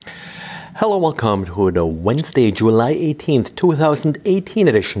Hello, welcome to the Wednesday, July 18th, 2018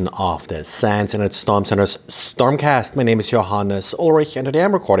 edition of the SANS Internet Storm Center's StormCast. My name is Johannes Ulrich and today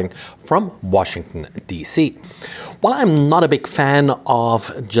I'm recording from Washington, D.C. While I'm not a big fan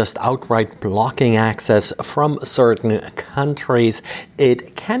of just outright blocking access from certain countries,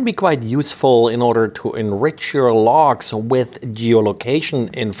 it can be quite useful in order to enrich your logs with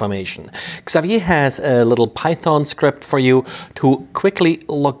geolocation information. Xavier has a little Python script for you to quickly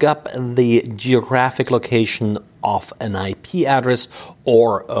look up the geographic location of an IP address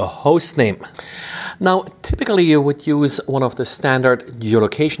or a host name. Now, typically you would use one of the standard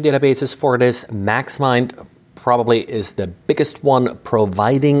geolocation databases for this. MaxMind probably is the biggest one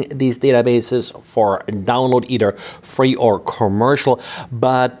providing these databases for download, either free or commercial.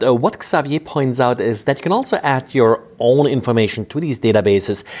 But what Xavier points out is that you can also add your own information to these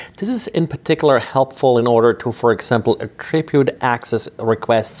databases. This is in particular helpful in order to, for example, attribute access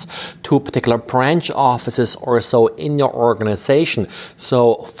requests to particular branch offices or so in your organization.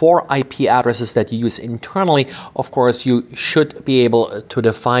 So for IP addresses that you use internally, of course, you should be able to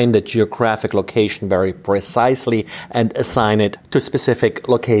define the geographic location very precisely and assign it to specific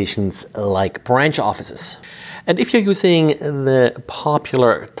locations like branch offices. And if you're using the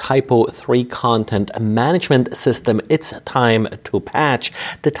popular Typo 3 content management system, it's time to patch.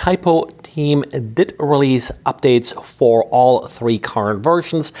 The Typo team did release updates for all three current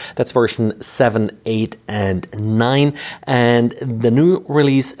versions. That's version 7, 8, and 9. And the new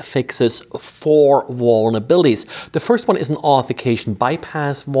release fixes 4 vulnerabilities. The first one is an authentication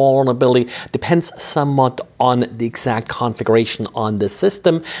bypass vulnerability. Depends somewhat on the exact configuration on the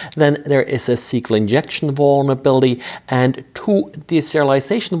system. Then there is a SQL injection vulnerability and 2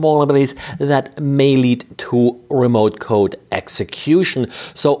 deserialization vulnerabilities that may lead to remote code execution.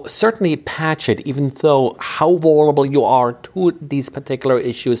 So certainly patch it, even though how vulnerable you are to these particular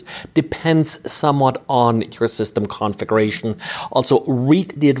issues depends somewhat on your system configuration. Also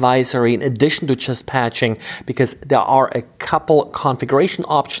read the advisory in addition to just patching, because there are a couple configuration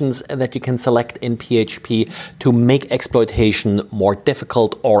options that you can select in PHP to make exploitation more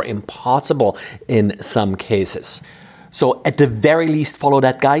difficult or impossible in some cases. So at the very least, follow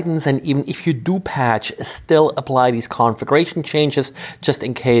that guidance, and even if you do patch, still apply these configuration changes just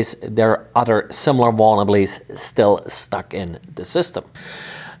in case there are other similar vulnerabilities still stuck in the system.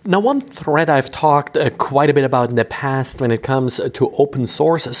 Now, one thread I've talked quite a bit about in the past when it comes to open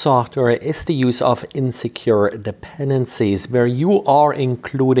source software is the use of insecure dependencies, where you are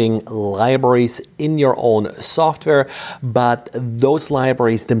including libraries in your own software, but those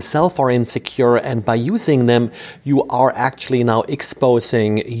libraries themselves are insecure, and by using them, you are actually now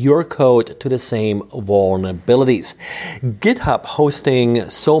exposing your code to the same vulnerabilities. GitHub, hosting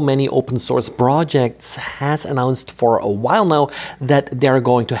so many open source projects, has announced for a while now that they're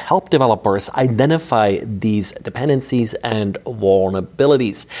going to help developers identify these dependencies and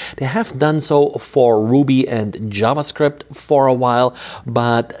vulnerabilities. They have done so for Ruby and JavaScript for a while,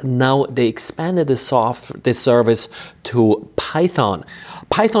 but now they expanded this service to Python.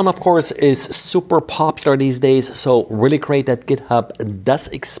 Python, of course, is super popular these days, so really great that GitHub does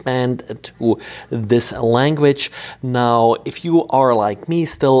expand to this language. Now, if you are like me,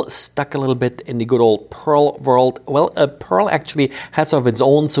 still stuck a little bit in the good old Perl world, well, Perl actually has sort of its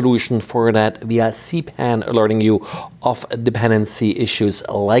own solution for that via CPAN, alerting you of dependency issues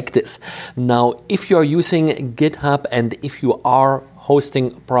like this. Now, if you are using GitHub and if you are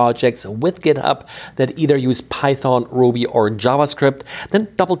hosting projects with GitHub that either use Python, Ruby, or JavaScript, then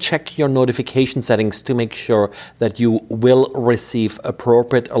double check your notification settings to make sure that you will receive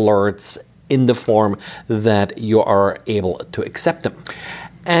appropriate alerts in the form that you are able to accept them.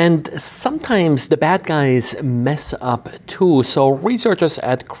 And sometimes the bad guys mess up too. So researchers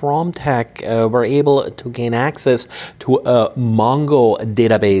at ChromeTech were able to gain access to a Mongo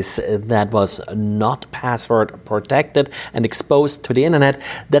database that was not password protected and exposed to the internet,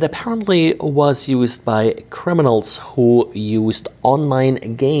 that apparently was used by criminals who used online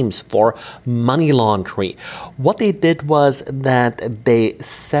games for money laundering. What they did was that they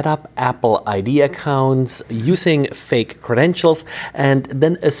set up Apple ID accounts using fake credentials and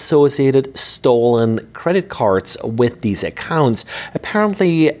then associated stolen credit cards with these accounts.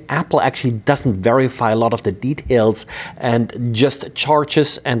 Apparently, Apple actually doesn't verify a lot of the details and just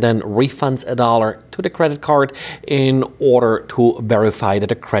charges and then refunds $1 to the credit card in order to verify that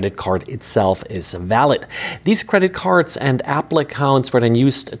the credit card itself is valid. These credit cards and Apple accounts were then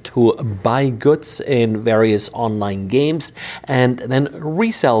used to buy goods in various online games and then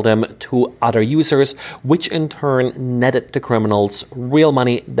resell them to other users, which in turn netted the criminals real money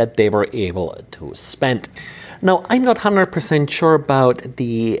that they were able to spend. Now, I'm not 100% sure about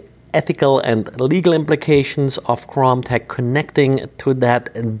the ethical and legal implications of Chrome Tech connecting to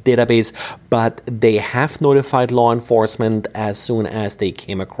that database, but they have notified law enforcement as soon as they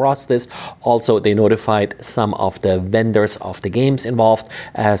came across this. Also, they notified some of the vendors of the games involved,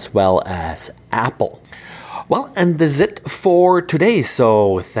 as well as Apple. Well, and this is it for today.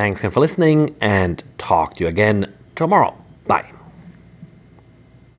 So thanks again for listening, and talk to you again tomorrow. Bye.